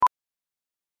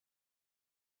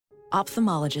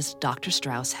Ophthalmologist Dr.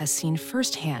 Strauss has seen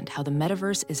firsthand how the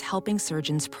metaverse is helping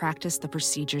surgeons practice the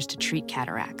procedures to treat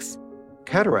cataracts.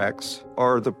 Cataracts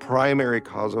are the primary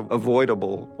cause of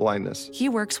avoidable blindness. He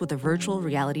works with a virtual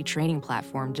reality training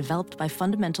platform developed by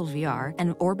Fundamental VR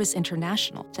and Orbis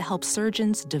International to help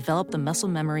surgeons develop the muscle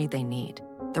memory they need.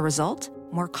 The result?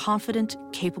 More confident,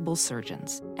 capable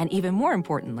surgeons. And even more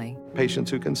importantly,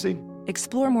 Patients who can see.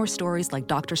 explore more stories like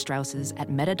Dr. Strauss's at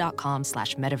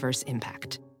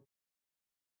meta.com/metaverseimpact.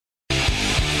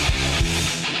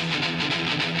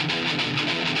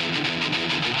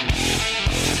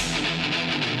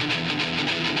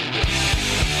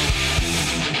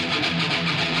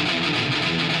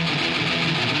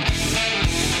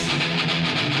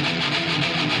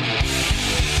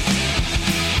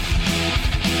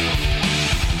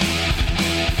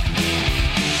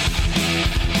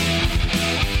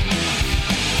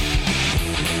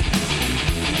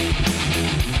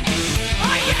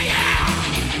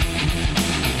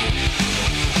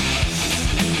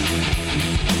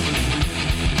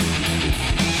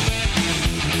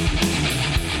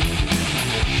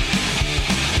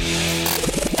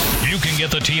 Get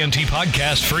the TNT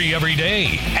podcast free every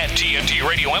day at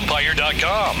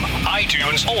TNTRadioEmpire.com,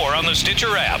 iTunes, or on the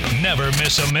Stitcher app. Never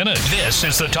miss a minute. This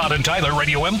is the Todd and Tyler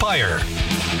Radio Empire.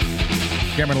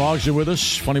 Cameron Logs are with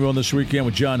us. Funny Bone this weekend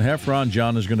with John Heffron.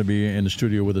 John is going to be in the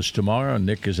studio with us tomorrow.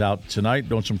 Nick is out tonight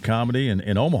doing some comedy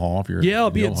in Omaha.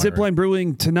 I'll be at Zipline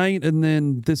Brewing tonight, and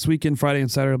then this weekend, Friday and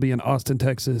Saturday, I'll be in Austin,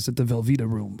 Texas at the Velveeta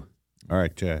Room. All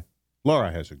right.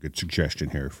 Laura has a good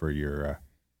suggestion here for your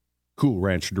Cool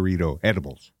Ranch Dorito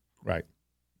edibles. Right.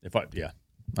 I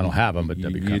don't have them, but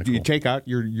that'd be kind of cool. You take out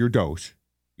your dose.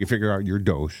 You figure out your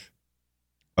dose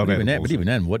of edibles. But even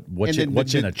then, what's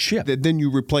in a chip? Then you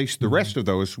replace the rest of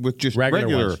those with just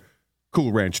regular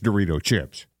Cool Ranch Dorito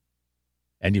chips.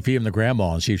 And you feed them to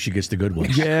grandma and see if she gets the good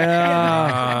ones.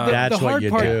 Yeah. That's what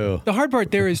you do. The hard part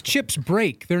there is chips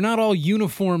break. They're not all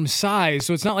uniform size,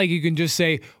 so it's not like you can just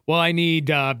say, well, I need,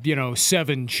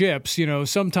 7 chips.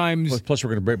 Sometimes... Plus,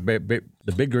 we're going to break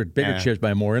the bigger chips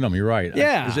by more in them. You're right.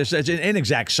 Yeah. It's an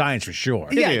inexact science for sure.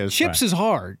 Yeah, it is. Chips is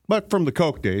hard. But from the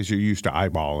Coke days, you're used to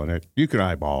eyeballing it. You can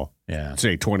eyeball,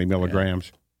 say, 20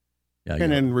 milligrams. Yeah,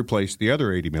 and then replace the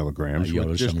other 80 milligrams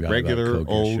with just regular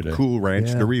old Cool Ranch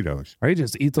Doritos. Or you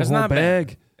just eat the whole bag.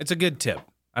 Bad. It's a good tip.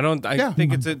 I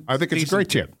think it's a great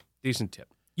tip. Decent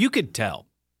tip. You could tell.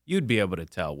 You'd be able to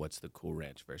tell what's the Cool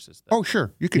Ranch versus the... Oh,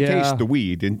 sure. You can taste the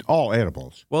weed in all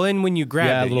edibles. Well, then when you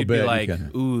grab it, you'd be like,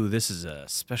 can. ooh, this is a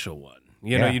special one.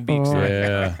 You'd be excited.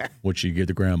 Yeah, which you give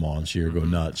the grandma and see her go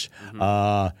nuts.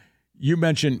 You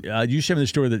mentioned, you sent me the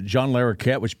story that John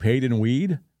Larroquette was paid in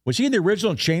weed. Was he in the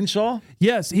original Chainsaw?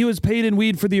 Yes, he was paid in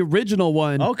weed for the original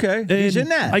one. Okay, he's in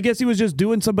that. I guess he was just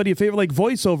doing somebody a favor, like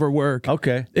voiceover work.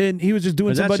 Okay. And he was just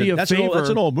doing somebody a favor. That's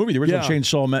an old movie. The original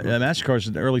Chainsaw Massacre is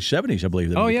in the early 70s, I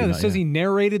believe. It says he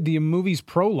narrated the movie's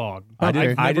prologue.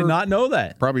 I did not know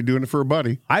that. Probably doing it for a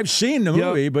buddy. I've seen the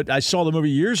movie, but I saw the movie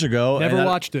years ago. Never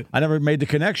watched it. I never made the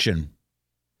connection.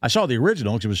 I saw the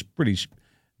original, which was pretty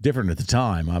different at the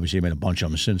time. Obviously, he made a bunch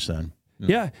of them since then.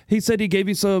 Yeah, he said he gave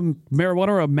you some marijuana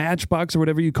or a matchbox or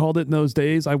whatever you called it in those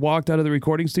days. I walked out of the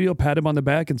recording studio, pat him on the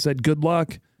back, and said, "Good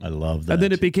luck." I love that. And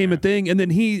then it became a thing. And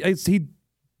then he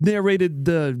narrated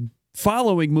the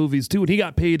following movies too, and he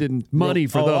got paid in money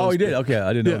for those. Oh, he did. Okay,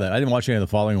 I didn't know that. I didn't watch any of the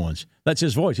following ones. That's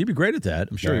his voice. He'd be great at that.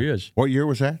 I'm sure he is. What year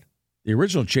was that? The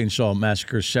original Chainsaw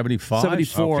Massacre, 75?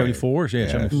 74. 74? Yeah,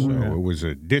 74. So it was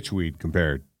a ditchweed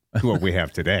compared to what we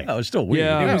have today. Oh, it's still weed.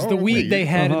 Yeah. It was the weed they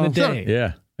had in the day.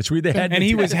 Yeah. That's weed they had. And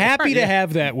he was happy to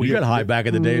have that weed. You got high back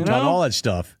in the day and taught all that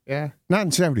stuff. Yeah. Not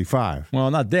in 75. Well,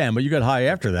 not then, but you got high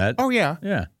after that. Oh, yeah.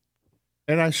 Yeah.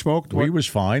 And I smoked. Weed was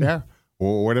fine. Yeah.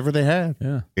 Or whatever they had.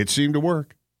 Yeah. It seemed to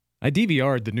work. I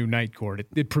DVR'd the new Night Court.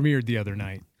 It premiered the other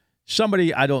night.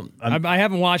 Somebody, I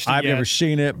haven't watched it I've yet. never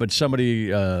seen it, but somebody,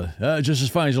 just as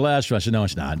funny as the last one. I said, no,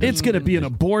 it's not. It's going to be an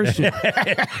abortion.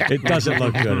 It doesn't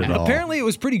look good at all. Apparently, it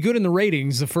was pretty good in the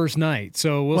ratings the first night,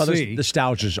 so we'll see.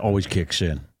 Nostalgia always kicks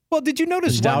in. Well, did you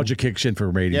notice... Nostalgia kicks in for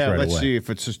ratings right away. Yeah, let's see if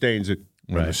it sustains it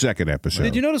in the second episode.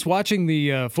 Did you notice watching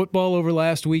the football over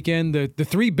last weekend, the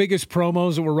 3 biggest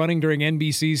promos that were running during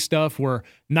NBC's stuff were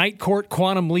Night Court,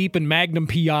 Quantum Leap, and Magnum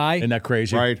P.I.? Isn't that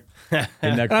crazy? Right. Isn't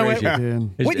that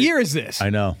crazy? What year is this?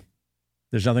 I know.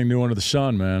 There's nothing new under the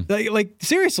sun, man. Like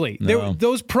seriously, No.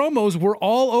 those promos were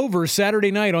all over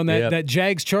Saturday night on that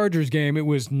Jags-Chargers game. It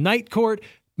was Night Court,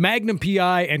 Magnum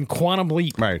P.I., and Quantum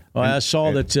Leap. Right. Well, I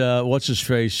saw that,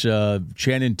 what's-his-face,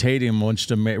 Channing Tatum wants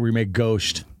to remake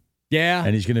Ghost. Yeah.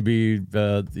 And he's going to be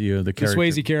the character.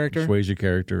 Swayze character. Swayze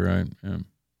character, right. Yeah.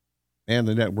 And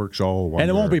the networks all wonder.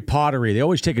 And it won't be pottery. They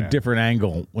always take a different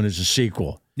angle when it's a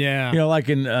sequel. Yeah. You know, like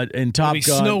in Top Gun.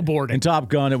 Snowboarding. In Top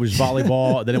Gun, it was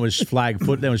volleyball. Then it was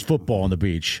then it was football on the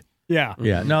beach. Yeah.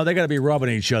 Yeah. No, they got to be rubbing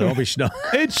each other. It won't be snow.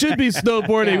 It should be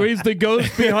snowboarding. Where he's the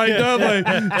ghost behind them,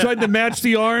 like trying to match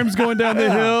the arms going down the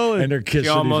hill. And they're kissing. She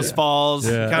almost falls.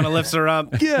 Yeah. Kind of lifts her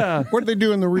up. Yeah. What did they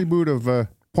do in the reboot of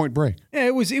Point Break? Yeah,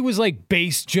 it was like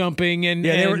base jumping and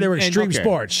they were extreme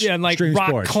sports. Yeah, and like extreme rock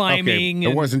sports. climbing.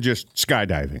 It wasn't just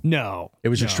skydiving. No. It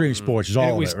was extreme sports. It was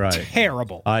all it was of it, right?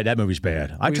 Terrible. That movie's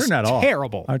bad. I It was turned that off.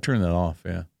 terrible. I turned that off,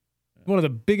 yeah. One of the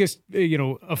biggest,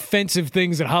 offensive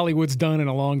things that Hollywood's done in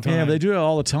a long time. Yeah, they do it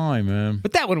all the time, man.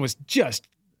 But that one was just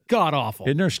god awful.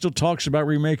 Isn't there still talks about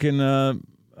remaking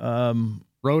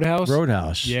Roadhouse?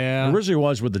 Roadhouse? Yeah. It originally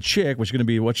was with the chick, which is going to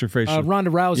be, what's her face?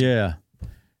 Ronda Rousey. Yeah.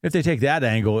 If they take that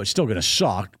angle, it's still going to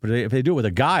suck. But if they do it with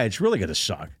a guy, it's really going to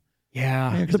suck.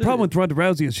 Yeah. The problem with Ronda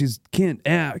Rousey is she can't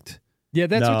act. Yeah,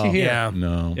 that's what you hear. Yeah.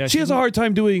 No. Yeah, She has a hard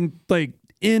time doing like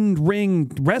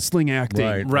in-ring wrestling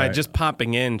acting. Right, just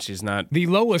popping in. She's not the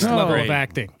lowest No. level Great. of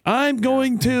acting. I'm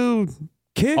going to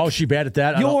kick Oh, she bad at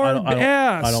that? your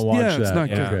ass. I don't watch Yeah, that. it's not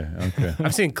good. Okay.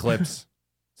 I've seen clips.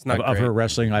 It's not Of great. her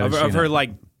wrestling? I haven't of seen her it.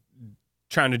 like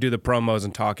trying to do the promos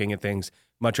and talking and things.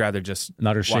 Much rather just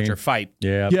Not her watch scene. her fight.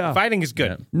 Yeah. Yeah. Fighting is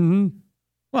good. Mm-hmm.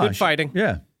 Well, Good fighting.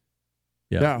 Yeah.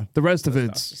 Yeah. The rest of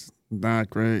it's not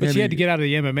great. But she had to get out of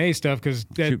the MMA stuff because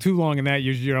too long in that,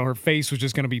 her face was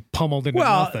just going to be pummeled into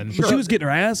nothing. But she was getting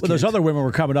her ass Well, kicked. those other women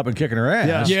were coming up and kicking her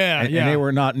ass. Yeah. And they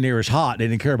were not near as hot. They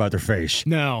didn't care about their face.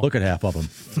 No. Look at half of them.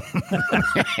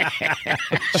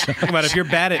 But if you're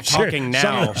bad at talking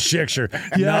Some of now, those chicks are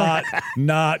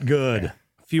not good. a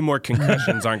few more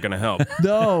concussions aren't going to help.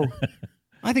 No.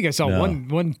 I think I saw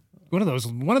one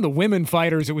of the women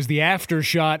fighters. It was the after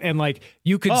shot, and like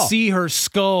you could see her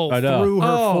skull through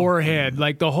her forehead.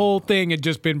 Like the whole thing had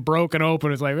just been broken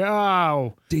open. It's like,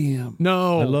 oh, Damn.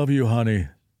 no. I love you, honey.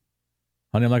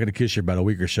 Honey, I'm not going to kiss you about a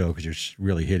week or so because you're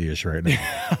really hideous right now.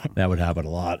 That would happen a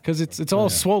lot. Because it's all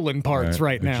swollen parts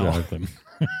right now. Exactly.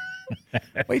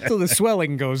 Wait till the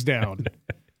swelling goes down.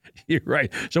 You're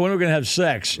right. So when are we going to have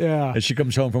sex? Yeah. And she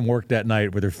comes home from work that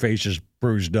night with her face is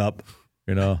bruised up.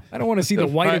 I don't want to see the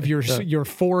white of your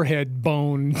forehead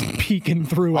bone peeking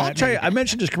through. I'll tell you, I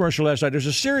mentioned this commercial last night. There's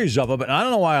a series of them, but I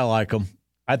don't know why I like them.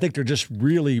 I think they're just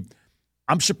really.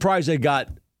 I'm surprised they got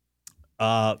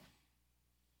greenlit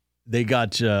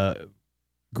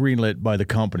by the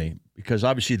company because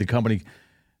obviously the company,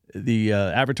 the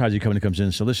advertising company comes in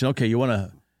and says, listen, okay, you want a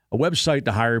website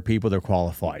to hire people that are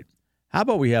qualified. How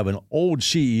about we have an old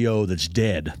CEO that's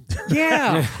dead?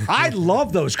 Yeah. I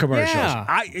love those commercials.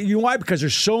 Yeah. You know why? Because they're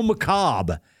so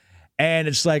macabre. And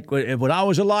it's like when I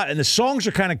was alive, and the songs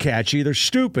are kind of catchy. They're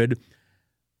stupid.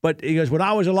 But he goes, when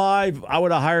I was alive, I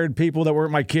would have hired people that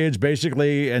weren't my kids,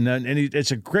 basically. And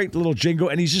it's a great little jingle.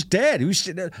 And he's just dead.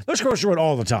 Those commercials run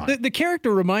all the time. The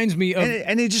character reminds me of...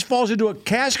 And he just falls into a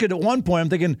casket at one point. I'm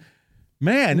thinking,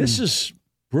 man, this is...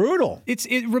 brutal.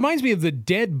 It reminds me of the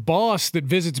dead boss that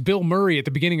visits Bill Murray at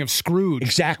the beginning of Scrooge.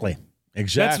 Exactly.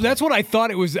 That's what I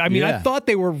thought it was. I mean, I thought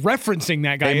they were referencing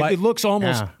that guy. It looks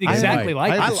almost exactly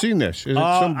like I him. haven't seen this. Is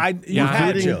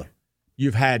it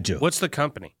You've had to. What's the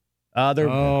company?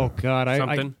 Oh God,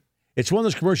 Something. It's one of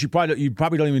those commercials you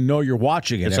probably don't even know you're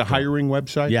watching it. It's a hiring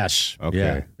website? Yes.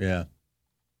 Okay. Yeah.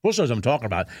 Those shows I'm talking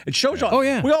about. It shows. Oh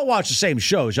yeah. We all watch the same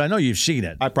shows. I know you've seen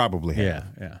it. I probably have.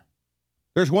 Yeah.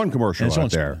 There's one commercial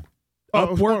out there.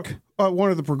 Upwork.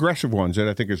 One of the progressive ones that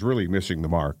I think is really missing the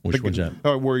mark. Which one's that?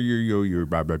 Where you're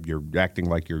acting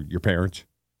like your parents.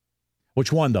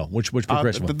 Which one though? Which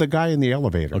progressive one? The guy in the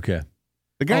elevator. Okay.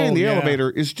 The guy in the elevator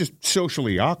is just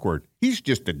socially awkward. He's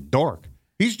just a dork.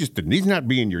 He's not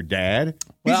being your dad.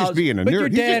 He's just being a nerd. Your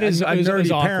dad is a nerdy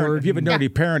parent. awkward. If you have a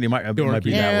nerdy parent, he might be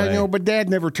that way. No, but dad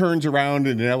never turns around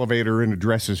in an elevator and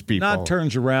addresses people. Not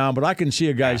turns around, but I can see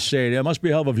a guy say, "That must be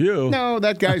a hell of a view." No,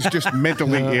 that guy's just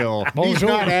mentally ill. He's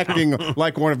not acting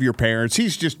like one of your parents.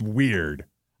 He's just weird.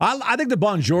 I think the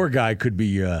Bonjour guy could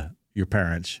be your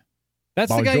parents.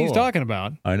 That's the guy he's talking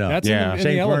about. I know. That's in the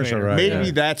same elevator. commercial, right? Maybe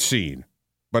that scene,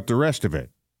 but the rest of it.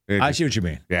 I see what you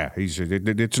mean. Yeah,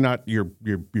 it's not your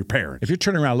parents. If you're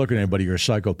turning around looking at anybody, you're a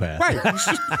psychopath. Right.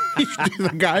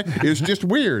 The guy is just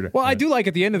weird. Well, I do like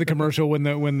at the end of the commercial when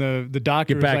the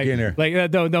doctor Get back like, in here.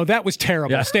 Like no, that was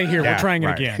terrible. Yeah. Stay here. We're trying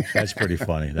it again. That's pretty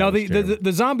funny. No,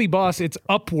 the zombie boss. It's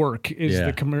Upwork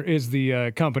is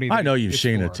the company. I know you've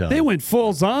seen it. They went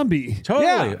full zombie. Totally.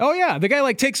 Yeah. Oh yeah. The guy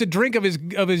like takes a drink of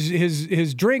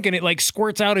his drink and it like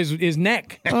squirts out his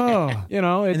neck. Oh,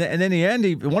 and then in the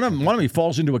end, one of them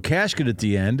falls into a casket at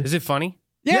the end. Is it funny?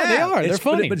 Yeah, they are. They're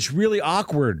funny, but it's really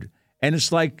awkward, and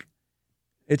it's like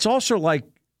it's also like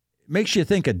makes you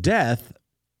think of death,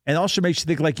 and also makes you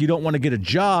think like you don't want to get a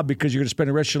job because you're going to spend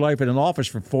the rest of your life in an office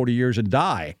for 40 years and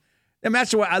die. And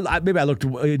that's the way maybe I looked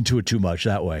into it too much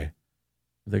that way.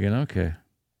 I'm thinking, okay.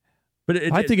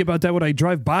 But I think about that when I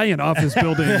drive by an office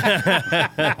building.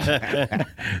 The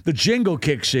jingle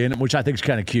kicks in, which I think is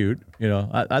kind of cute. You know,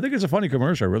 I think it's a funny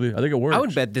commercial. Really, I think it works. I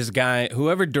would bet this guy,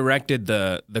 whoever directed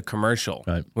the commercial,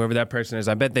 whoever that person is,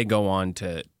 I bet they go on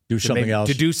to do something else.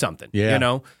 To do something. Yeah. You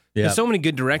know? Yeah. There's so many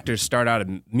good directors start out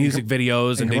in music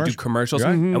videos and they do commercials.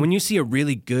 Right. And when you see a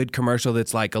really good commercial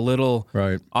that's like a little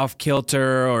off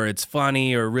kilter or it's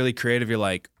funny or really creative, you're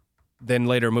like, then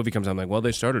later a movie comes out, I'm like, well,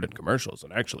 they started in commercials,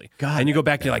 and actually. And you go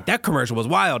back to like, that commercial was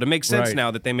wild. It makes sense now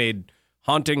that they made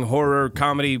haunting horror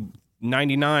comedy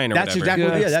 99 or that's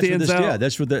whatever. Exactly,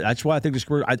 that's why I think this.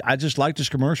 I just like this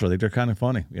commercial. I think they're kind of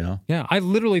funny, you know. Yeah, I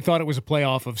literally thought it was a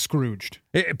playoff of Scrooged.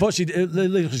 Plus, it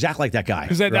looks exactly like that guy.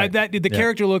 Because the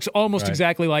character looks almost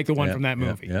exactly like the one from that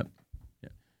movie. Yep.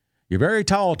 You're very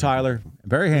tall, Tyler.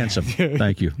 Very handsome.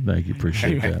 Thank you.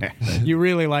 Appreciate that. You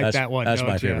really like that one. That's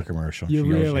my favorite favorite commercial. You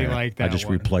really like that. I just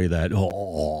replay that.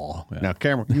 Oh. Yeah. Now,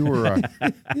 Cameron, you were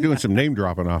doing some name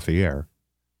dropping off the air.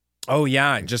 Oh,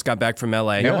 yeah. I just got back from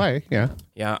L.A. Yeah.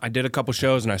 Yeah, I did a couple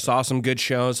shows, and I saw some good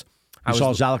shows. I saw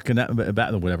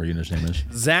whatever his name is.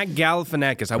 Zach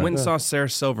Galifianakis. I went and saw Sarah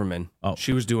Silverman. Oh.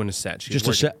 She was doing a set. She's just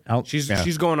a set?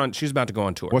 She's going on. She's about to go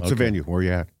on tour. What's the venue? Where are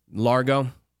you at?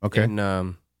 Largo. Okay.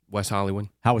 In West Hollywood.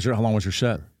 How long was her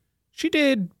set? She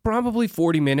did probably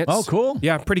 40 minutes. Oh, cool.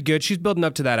 Yeah, pretty good. She's building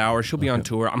up to that hour. She'll be on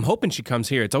tour. I'm hoping she comes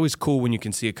here. It's always cool when you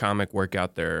can see a comic work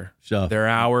out their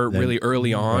hour really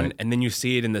early on, and then you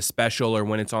see it in the special or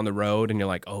when it's on the road, and you're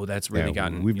like, oh, that's really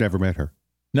gotten... We've never met her.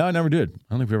 No, I never did. I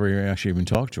don't think we've ever actually even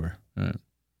talked to her.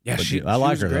 Yeah, I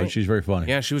like her, though. She's very funny.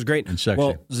 Yeah, she was great. And sexy.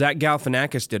 Well, Zach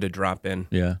Galifianakis did a drop-in.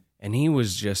 Yeah. And he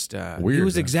was just weird. He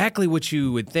was exactly what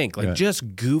you would think, like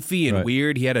just goofy and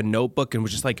weird. He had a notebook and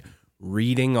was just like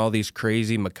reading all these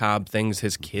crazy macabre things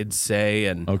his kids say.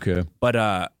 And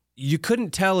but you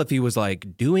couldn't tell if he was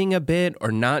like doing a bit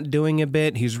or not doing a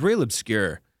bit. He's real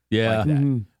obscure. Yeah, like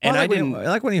that. And I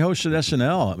like when he hosted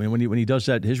SNL. I mean, when he does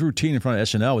that, his routine in front of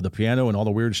SNL with the piano and all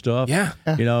the weird stuff. Yeah,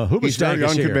 you know, he's very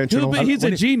unconventional. He's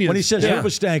a genius. When he says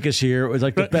Hoobastank is here, it was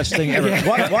like the best thing ever.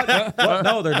 What?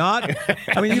 No, they're not.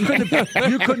 I mean, you couldn't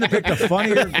have picked a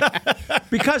funnier.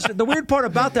 Because the weird part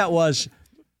about that was,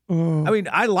 I mean,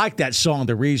 I liked that song.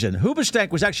 The Reason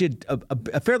Hoobastank was actually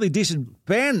a fairly decent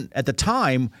band at the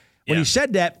time when he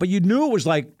said that, but you knew it was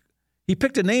like he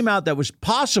picked a name out that was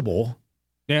possible.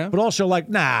 Yeah, but also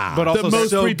like but also the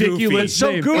most so ridiculous,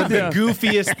 so good, the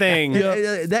goofiest thing.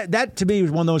 That to me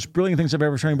was one of those brilliant things I've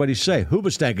ever heard anybody say.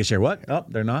 Hoobastank is here. What? Oh,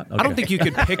 they're not. Okay. I don't think you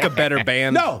could pick a better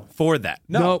band. for that.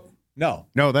 No,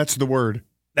 that's the word.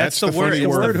 That's the word. It's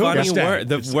word. the funny word.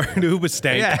 The word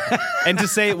Hoobastank. Yeah. And to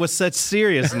say it with such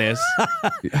seriousness.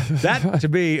 That, to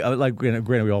me, like,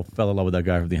 granted, we all fell in love with that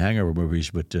guy from the Hangover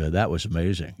movies, but that was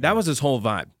amazing. That was his whole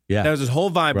vibe. Yeah. That was his whole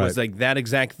vibe was like that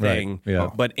exact thing. Right. Yeah.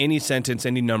 But any sentence,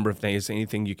 any number of things,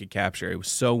 anything you could capture. It was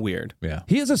so weird. Yeah.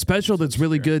 He has a special that's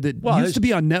really good that used to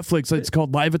be on Netflix. It's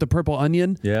called Live at the Purple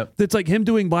Onion. Yeah. That's like him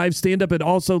doing live stand-up and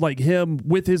also like him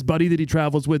with his buddy that he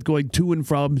travels with going to and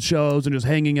from shows and just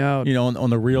hanging out. You know, on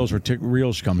the Reels,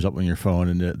 Reels comes up on your phone,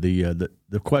 and the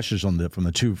questions from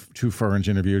the two Ferns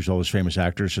interviews, all those famous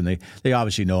actors, and they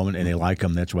obviously know them and they like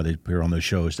them. That's why they appear on those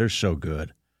shows. They're so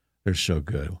good.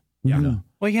 Yeah. You know?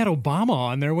 Well, he had Obama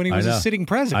on there when he was a sitting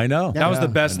president. I know. That was the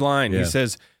best line. He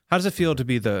says, "How does it feel to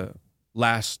be the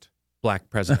last black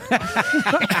president?"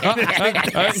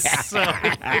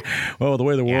 Well, the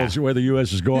way where the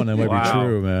U.S. is going, that might be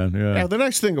true, man. Yeah. The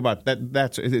nice thing about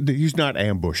that's he's not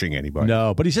ambushing anybody.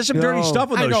 No, but he says some dirty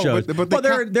stuff on those shows. But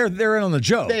they're in on the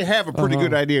joke. They have a pretty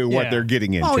good idea of what they're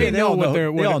getting into. Oh, yeah, they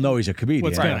all know he's a comedian.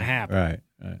 What's going to happen?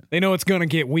 Right. They know it's going to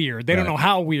get weird. They don't know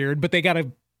how weird, but they got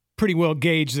to pretty well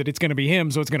gauge that it's going to be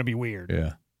him, so it's going to be weird.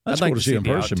 Yeah. That's cool to see in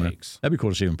person, man. That'd be cool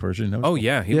to see him in person. Oh,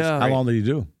 yeah. How long did he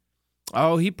do?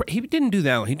 Oh, he didn't do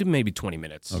that long. He did maybe 20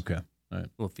 minutes. Okay. All right.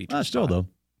 Little feature. Still, though.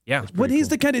 Yeah. But he's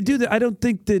the kind of dude that I don't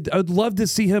think that I would love to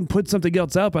see him put something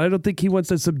else out, but I don't think he wants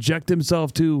to subject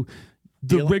himself to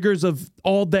the rigors of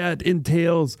all that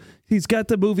entails. He's got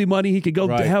the movie money. He could go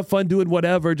have fun doing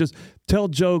whatever, just tell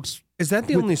jokes. Is that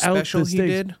the only special he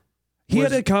did? He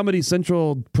had a Comedy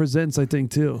Central Presents, I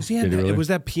think, too. It was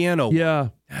that piano. Yeah.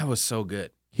 That was so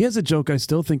good. He has a joke I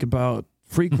still think about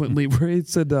frequently where he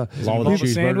said, Law with the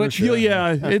sandwich?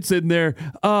 Yeah, it's in there.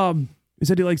 He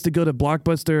said he likes to go to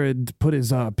Blockbuster and put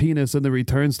his penis in the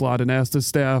return slot and ask the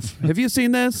staff, "Have you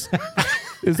seen this?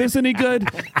 Is this any good?"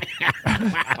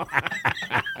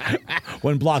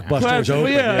 When Blockbuster was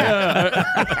open.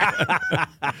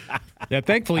 Yeah,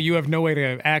 thankfully you have no way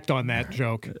to act on that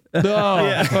joke. No.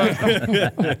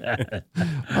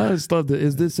 I just loved it.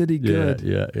 Is this any good?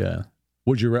 Yeah.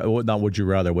 Would you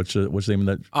rather? What's the name of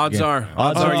that? Odds are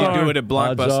you do it at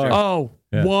Blockbuster. Oh,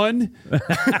 yeah. One.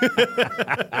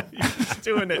 He's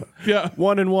doing it. Yeah.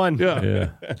 1 and 1.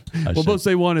 Yeah. We'll both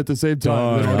say one at the same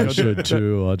time. I should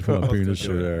too. I'd put my penis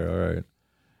there. All right.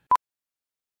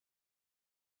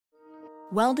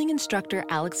 Welding instructor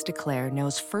Alex DeClaire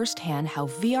knows firsthand how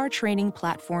VR training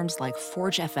platforms like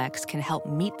ForgeFX can help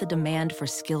meet the demand for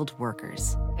skilled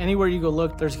workers. Anywhere you go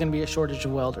look, there's going to be a shortage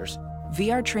of welders.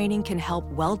 VR training can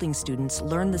help welding students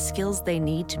learn the skills they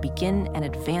need to begin and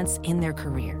advance in their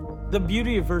career. The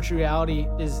beauty of virtual reality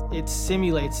is it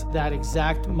simulates that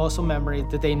exact muscle memory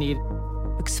that they need.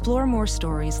 Explore more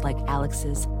stories like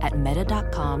Alex's at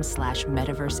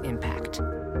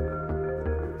meta.com/metaverseimpact.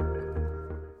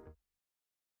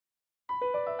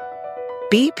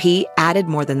 BP added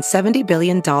more than $70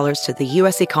 billion to the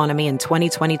U.S. economy in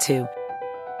 2022.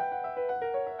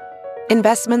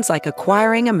 Investments like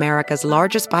acquiring America's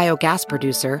largest biogas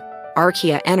producer,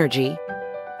 Archaea Energy,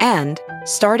 and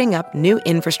starting up new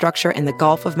infrastructure in the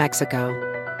Gulf of Mexico.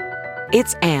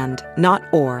 It's and, not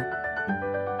or.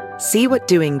 See what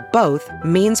doing both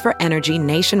means for energy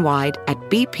nationwide at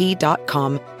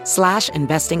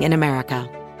bp.com/investing in America.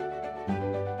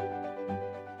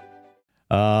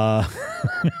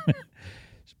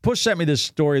 Push sent me this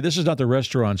story. This is not the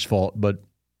restaurant's fault, but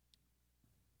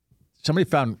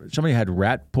somebody had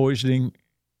rat poisoning.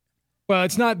 Well,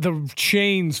 it's not the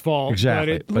chain's fault.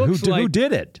 Exactly. But who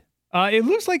did it? It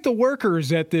looks like the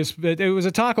workers at this. It was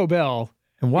a Taco Bell.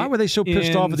 And why were they so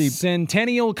pissed off at the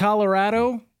Centennial,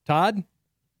 Colorado? Todd?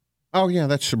 Oh yeah,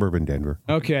 that's suburban Denver.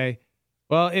 Okay.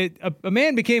 Well, a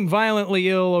man became violently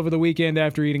ill over the weekend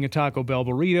after eating a Taco Bell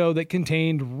burrito that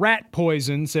contained rat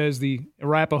poison, says the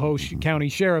Arapahoe County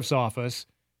Sheriff's Office.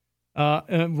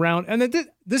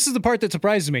 This is the part that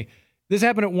surprises me. This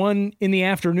happened at 1 in the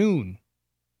afternoon,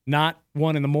 not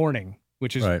 1 in the morning,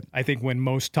 which is, right, I think, when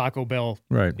most Taco Bell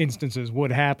instances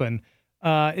would happen.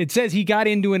 It says he got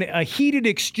into a heated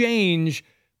exchange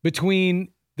between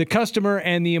the customer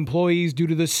and the employees due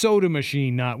to the soda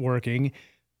machine not working.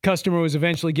 Customer was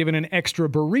eventually given an extra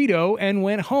burrito and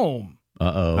went home.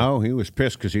 Oh, he was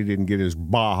pissed because he didn't get his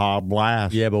Baja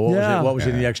Blast. Yeah, but what was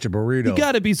in the extra burrito? You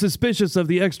got to be suspicious of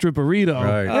the extra burrito.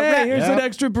 Right. Hey, here's an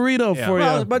extra burrito for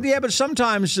you. But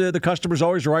sometimes the customer's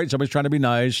always right. Somebody's trying to be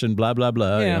nice and blah, blah,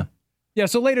 blah. Yeah,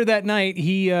 so later that night,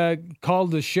 he called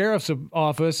the sheriff's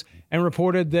office and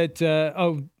reported that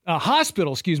a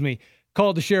hospital,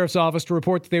 called the sheriff's office to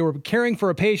report that they were caring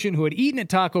for a patient who had eaten at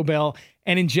Taco Bell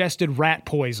and ingested rat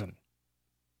poison.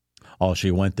 Oh,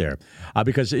 she went there.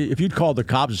 Because if you'd call the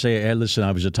cops and say, hey, listen,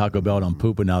 I was at Taco Bell and I'm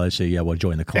pooping now, they say, yeah, well,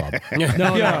 join the club. No.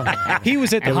 He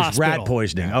was at the hospital. It was rat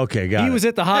poisoning. Okay, got it. He was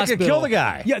at the hospital. They could kill the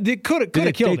guy. Yeah, they could have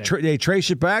killed him. They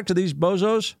trace it back to these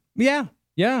bozos? Yeah.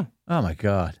 Oh, my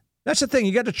God. That's the thing.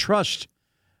 You got to trust.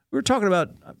 We were talking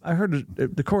about, I heard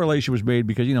the correlation was made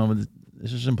because,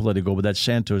 this isn't political, but that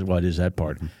Santos, what is that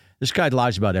part? This guy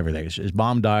lies about everything. His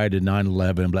mom died in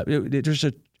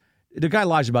 9/11. The guy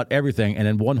lies about everything, and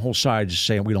then one whole side is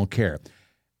saying we don't care.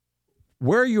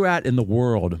 Where are you at in the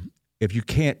world if you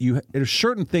can't? There's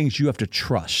certain things you have to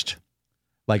trust,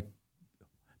 like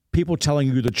people telling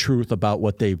you the truth about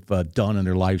what they've done in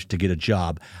their lives to get a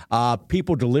job,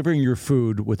 people delivering your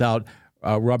food without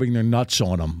rubbing their nuts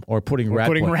on them or putting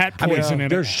rat poison in it.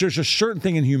 There's a certain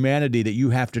thing in humanity that you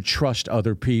have to trust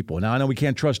other people. Now, I know we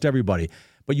can't trust everybody,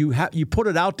 but you put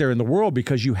it out there in the world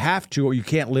because you have to or you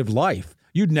can't live life.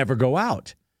 You'd never go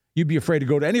out. You'd be afraid to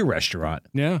go to any restaurant.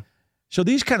 Yeah. So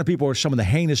these kind of people are some of the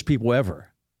heinous people ever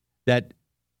that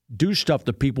do stuff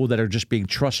to people that are just being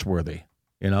trustworthy,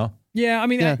 Yeah, I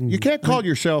mean, you can't call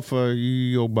yourself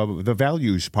the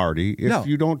values party if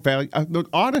you don't value.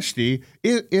 Honesty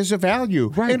is a value,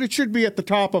 right? And it should be at the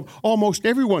top of almost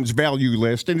everyone's value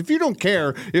list. And if you don't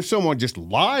care if someone just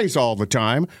lies all the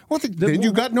time, then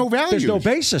you got no values. There's no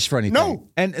basis for anything. No.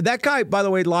 And that guy, by the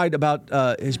way, lied about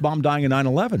his mom dying in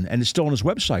 9/11, and it's still on his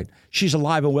website. She's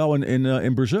alive and well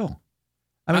in Brazil.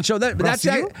 I mean, so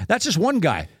that's just one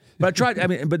guy. But I tried. I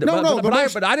mean, but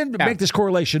I didn't make this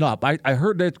correlation up. I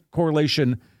heard that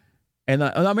correlation, and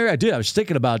maybe I did. I was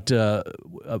thinking about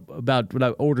when I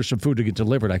order some food to get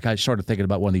delivered. I started thinking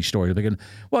about one of these stories. Thinking,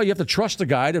 well, you have to trust the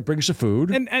guy that brings the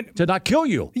food and to not kill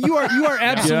you. You are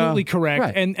absolutely correct.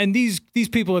 Right. And these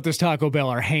people at this Taco Bell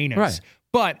are heinous. Right.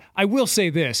 But I will say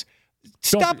this: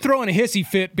 Stop throwing a hissy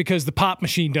fit because the pop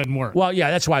machine doesn't work. Well,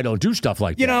 yeah, that's why I don't do stuff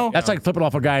like that. You know, that's like flipping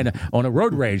off a guy on a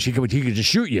road rage. He could just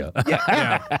shoot you.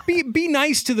 Yeah. Be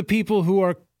nice to the people who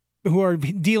are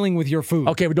dealing with your food.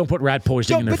 Okay, but don't put rat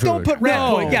poisoning in their food. But don't put rat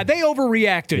poisoning. Yeah, they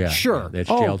overreacted. Yeah, sure. That's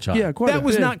jail time. Yeah, that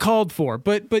was not called for.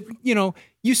 But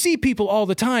you see people all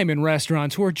the time in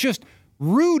restaurants who are just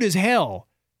rude as hell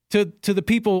to the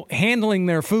people handling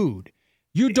their food.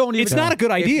 You don't even. It's not a good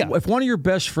idea. If one of your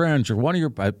best friends or one of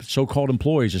your so-called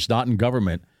employees that's not in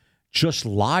government just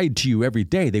lied to you every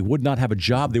day, they would not have a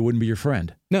job. They wouldn't be your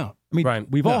friend. No. I mean,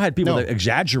 we've all had people that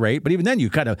exaggerate, but even then you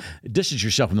kind of distance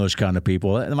yourself from those kind of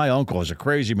people. And my uncle is a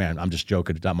crazy man. I'm just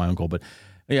joking. It's not my uncle, but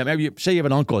yeah, maybe say you have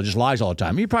an uncle that just lies all the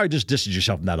time. You probably just distance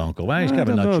yourself from that uncle. Well, he's kind of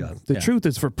a nut job. The truth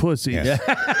is for pussies.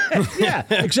 Yeah,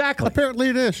 exactly. Apparently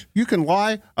it is. You can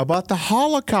lie about the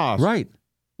Holocaust. Right.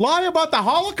 Lie about the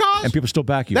Holocaust? And people still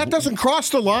back you. That doesn't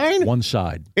cross the line? One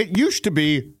side. It used to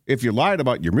be, if you lied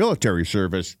about your military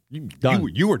service,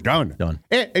 you were done. Done.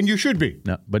 And you should be.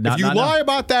 No, but not, if you lie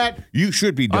about that, you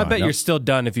should be done. I bet you're still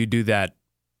done if you do that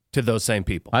to those same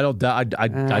people. I don't. I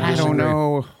don't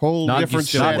know. Whole different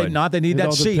set. Not they need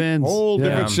that seat. Whole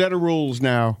different set of rules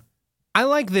now. I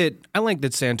like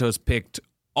that Santos picked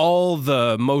all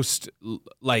the most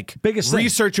biggest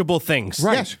researchable things.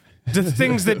 Right. Yes. The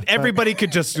things that everybody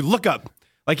could just look up.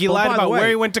 Like he lied about where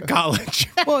he went to college.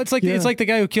 Well, it's like the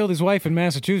guy who killed his wife in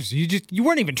Massachusetts. You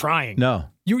weren't even trying. No.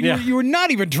 You were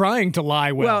not even trying to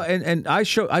lie well. Well, and I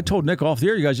told Nick off the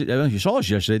air, you guys, you saw us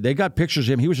yesterday. They got pictures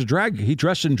of him. He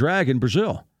dressed in drag in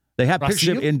Brazil. They had pictures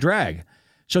of him in drag.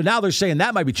 So now they're saying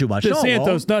that might be too much.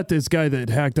 DeSantos, not this guy that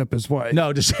hacked up his wife.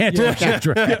 No, DeSantos.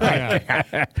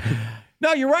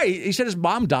 No, you're right. He said his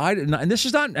mom died, and this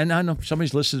is not. And I know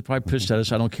somebody's listening, probably pissed at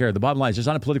us. I don't care. The bottom line is, it's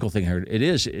not a political thing here. It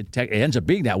is. It ends up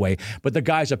being that way. But the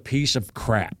guy's a piece of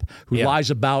crap who lies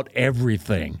about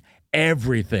everything,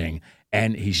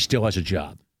 and he still has a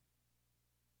job.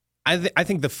 I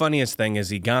think the funniest thing is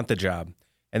he got the job,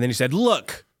 and then he said,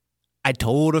 "Look, I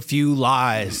told a few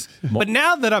lies, but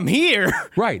now that I'm here,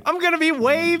 right, I'm going to be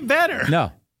way better."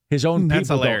 No, his own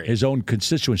people, his own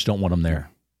constituents don't want him there.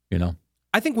 You know.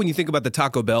 I think when you think about the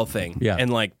Taco Bell thing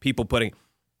and like people putting,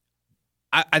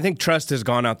 I think trust has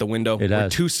gone out the window. We're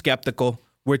too skeptical.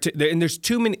 And there's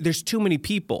too many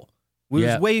people.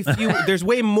 There's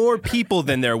way more people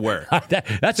than there were.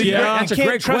 That's a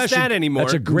great trust question. That anymore.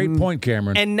 That's a great point,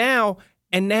 Cameron. And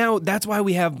now that's why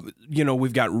we have,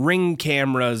 we've got Ring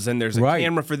cameras and there's a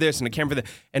camera for this and a camera for that.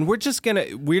 And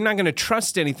we're not gonna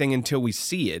trust anything until we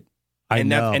see it. And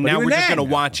now we're just going to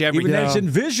watch everything. Even then, it's in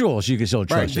visuals. You can still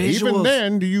trust it. Even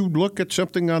then, do you look at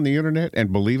something on the internet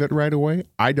and believe it right away?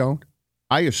 I don't.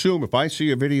 I assume if I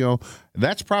see a video,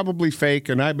 that's probably fake,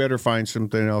 and I better find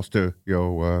something else to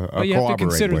corroborate. You have to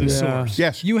consider the source.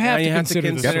 Yes, you have to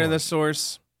consider the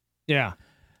source. Yeah.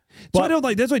 So I don't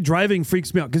like. That's why driving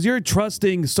freaks me out because you're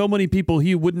trusting so many people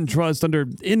you wouldn't trust under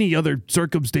any other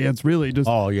circumstance, really. Just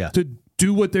to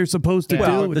do what they're supposed to do.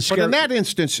 But in that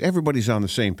instance, everybody's on the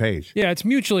same page. Yeah, it's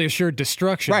mutually assured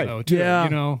destruction, though, too.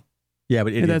 Yeah. Yeah,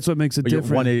 but that's what makes it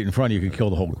different. One idiot in front of you can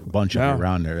kill the whole bunch of you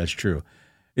around there. That's true.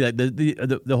 Yeah,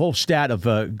 the whole stat of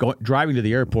driving to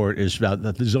the airport is about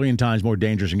a zillion times more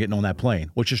dangerous than getting on that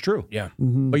plane, which is true. Yeah.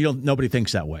 Mm-hmm. But nobody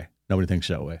thinks that way. Nobody thinks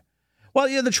that way. Well,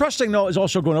 the trusting, though, is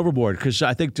also going overboard because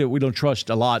I think that we don't trust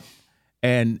a lot,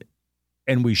 and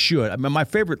we should. I mean, my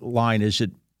favorite line is that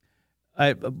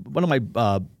one of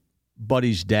my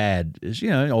buddy's dad is,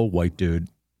 an old white dude,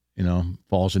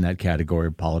 falls in that category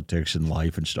of politics and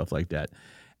life and stuff like that.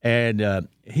 And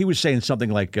he was saying something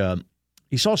like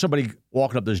he saw somebody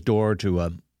walking up this door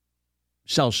to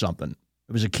sell something.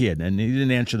 It was a kid, and he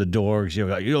didn't answer the door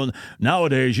because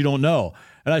nowadays you don't know.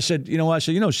 And I said,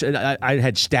 I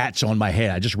had stats on my head.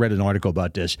 I just read an article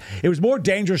about this. It was more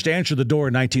dangerous to answer the door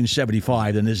in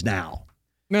 1975 than it is now.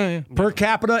 Per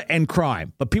capita and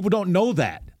crime. But people don't know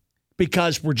that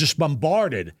because we're just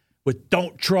bombarded with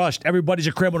don't trust. Everybody's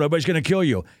a criminal. Everybody's going to kill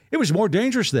you. It was more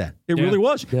dangerous then. It really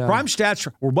was. Yeah. Crime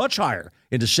stats were much higher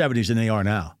in the 70s than they are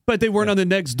now. But they weren't on the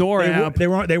Nextdoor app. They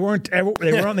weren't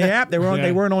on the app. They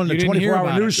weren't on the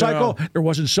 24-hour news cycle. There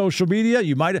wasn't social media.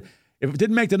 You might have. If it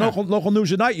didn't make the local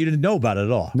news at night, you didn't know about it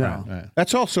at all. No. Right.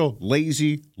 That's also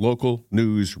lazy local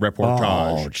news reportage.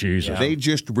 Oh, Jesus. They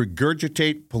just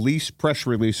regurgitate police press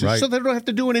releases so they don't have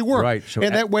to do any work. Right. So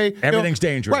and that way, everything's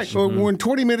dangerous. Right. So when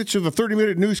 20 minutes of the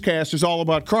 30-minute newscast is all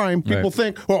about crime, people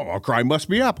think, crime must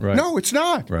be up. Right. No, it's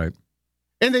not. Right.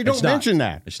 And they don't mention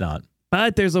that. It's not.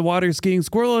 But there's a water skiing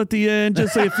squirrel at the end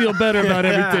just so you feel better about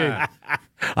everything.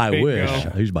 I wish.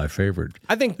 He's my favorite.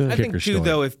 I think too,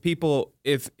 though, if people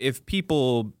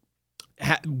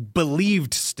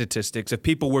believed statistics, if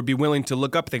people would be willing to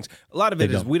look up things. A lot of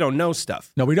it is we don't know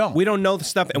stuff. No, we don't. We don't know the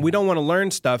stuff, and we don't want to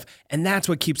learn stuff, and that's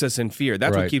what keeps us in fear.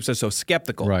 That's what keeps us so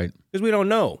skeptical. Right. Because we don't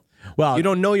know. Well, you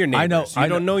don't know your neighbors. You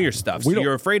don't know your stuff, so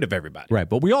you're afraid of everybody. Right,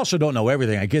 but we also don't know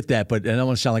everything. I get that, but I don't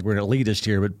want to sound like we're an elitist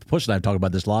here, but Puss and I have talked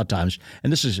about this a lot of times,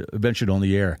 and this is mentioned on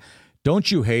the air.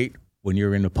 Don't you hate when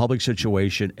you're in a public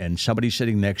situation and somebody's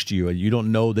sitting next to you and you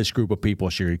don't know this group of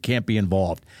people, so you can't be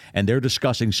involved, and they're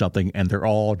discussing something and they're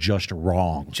all just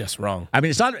wrong? Just wrong. I mean,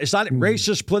 it's not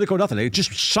racist, political, nothing. It's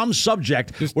just some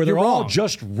subject where they're all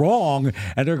just wrong,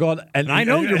 and they're going, and I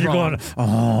know you're wrong.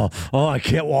 Going, I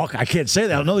can't walk. I can't say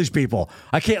that. I don't know these people.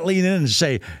 I can't lean in and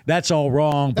say, that's all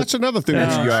wrong. That's another thing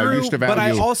that used to value. But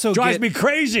I also drives me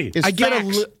crazy. I get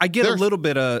a little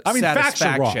bit of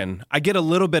satisfaction. I get a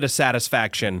little bit of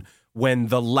satisfaction when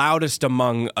the loudest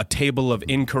among a table of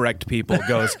incorrect people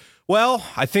goes, well,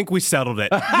 I think we settled it.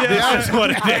 This is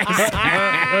what it is.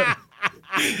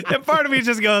 And part of me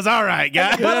just goes, all right,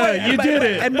 guys. You did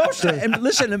it. And most of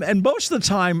the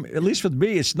time, at least with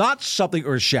me, it's not something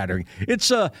earth-shattering.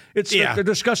 They're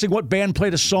discussing what band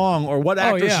played a song or what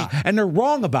actors, and they're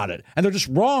wrong about it. And they're just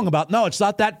wrong about, no, it's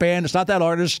not that band, it's not that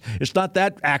artist, it's not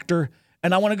that actor.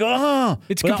 And I want to go,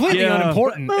 It's completely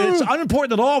unimportant. It's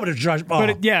unimportant at all, but it's just,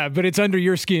 but it's under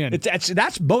your skin.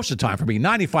 That's most of the time for me,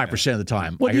 95% of the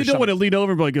time. Well, you don't want to lean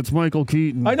over and be like, it's Michael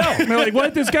Keaton. I know. They're like,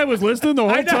 what? This guy was listening the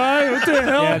whole time? What the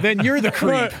hell? Yeah, then you're the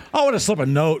creep. I want to slip a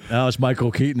note. Oh, it's Michael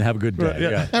Keaton. Have a good day. Right,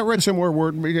 yeah. I read somewhere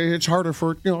where it's harder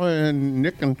for, and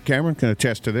Nick and Cameron can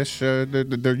attest to this.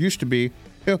 There used to be,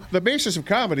 the basis of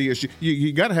comedy is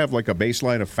you got to have like a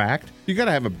baseline of fact. You got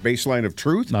to have a baseline of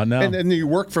truth. Not now. And then you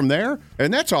work from there,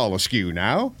 and that's all askew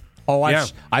now. Oh,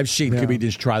 I've seen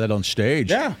comedians try that on stage.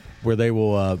 Yeah. Where they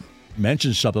will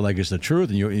mention something like it's the truth,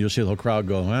 and you'll see the whole crowd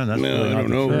go, man, that's really I not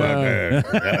don't know about that.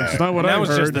 That's not what I heard. That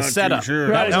was just the setup. Sure.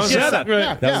 That was the setup.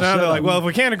 They're like, well, if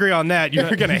we can't agree on that,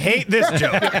 you're going to hate this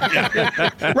joke.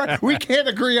 Right. We can't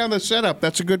agree on the setup.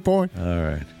 That's a good point. All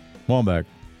right. Come on back.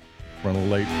 Run a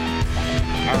little late.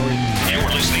 You're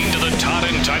listening to the Todd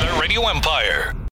and Tyler Radio Empire.